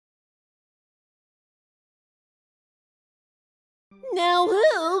Now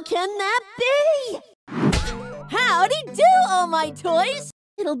who can that be? Howdy do, all my toys!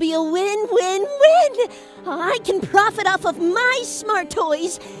 It'll be a win-win-win! I can profit off of my smart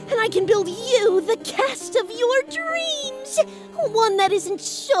toys, and I can build you the cast of your dreams! One that isn't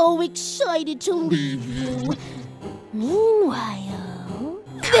so excited to leave you. Meanwhile,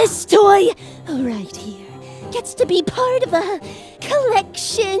 this toy, right here, gets to be part of a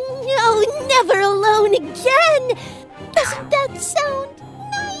collection. Oh, never alone again! Doesn't that sound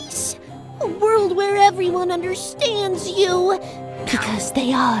nice? A world where everyone understands you. Because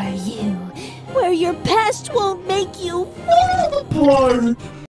they are you. Where your past won't make you fall apart.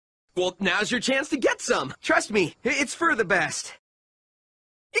 Well, now's your chance to get some. Trust me, it's for the best.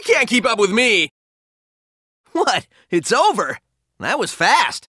 You can't keep up with me. What? It's over? That was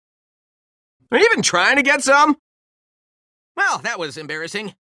fast. Are you even trying to get some? Well, that was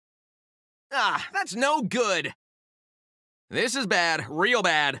embarrassing. Ah, that's no good. This is bad, real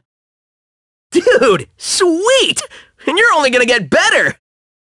bad. Dude, sweet! And you're only gonna get better!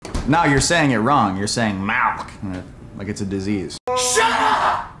 No, you're saying it wrong. You're saying mouth, like it's a disease. Shut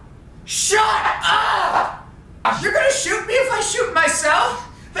up! Shut up! You're gonna shoot me if I shoot myself?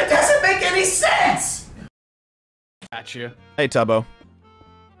 That doesn't make any sense! Gotcha. Hey, Tubbo.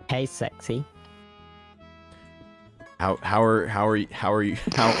 Hey, sexy. How are you?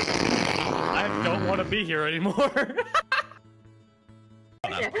 I don't want to be here anymore.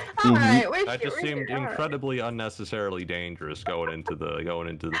 Alright, that just seemed incredibly unnecessarily dangerous going into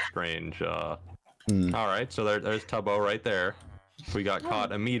the strange. All right, so there's Tubbo right there. We got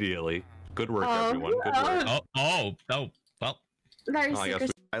caught immediately. Good work, everyone. Good work. Well.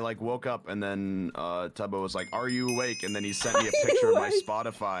 I like woke up and then Tubbo was like, "Are you awake?" And then he sent me a picture of my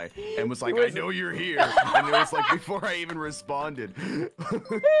Spotify and was like, "I know you're here." And it was like before I even responded.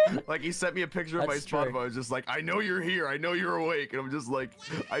 Like he sent me a picture of my Spotify. I was just like, "I know you're here. I know you're awake." And I'm just like,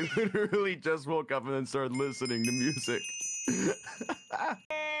 I literally just woke up and then started listening to music.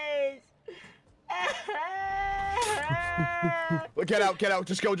 Get out.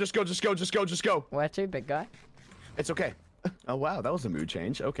 Just go. Where to, big guy? It's okay. Oh wow, that was a mood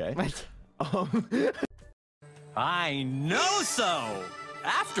change. Okay. I know so!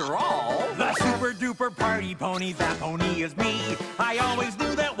 After all, the super duper party pony, that pony is me. I always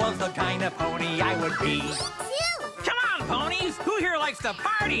knew that was the kind of pony I would be. Come on, ponies! Who here likes to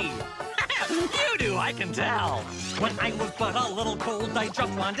party? You do, I can tell. When I was but a little cold, I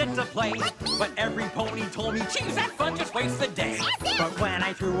just wanted to play. But every pony told me, geez, that fun just wastes the day. But when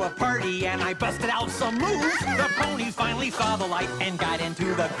I threw a party and I busted out some moves, the ponies finally saw the light and got into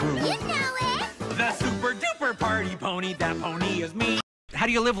the groove. You know it! The super duper party pony, that pony is me. How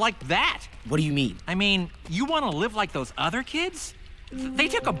do you live like that? What do you mean? I mean, you want to live like those other kids? They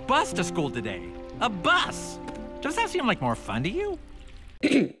took a bus to school today. A bus! Does that seem like more fun to you?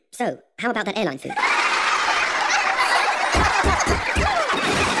 So, how about that airline food?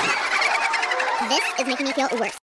 This is making me feel worse.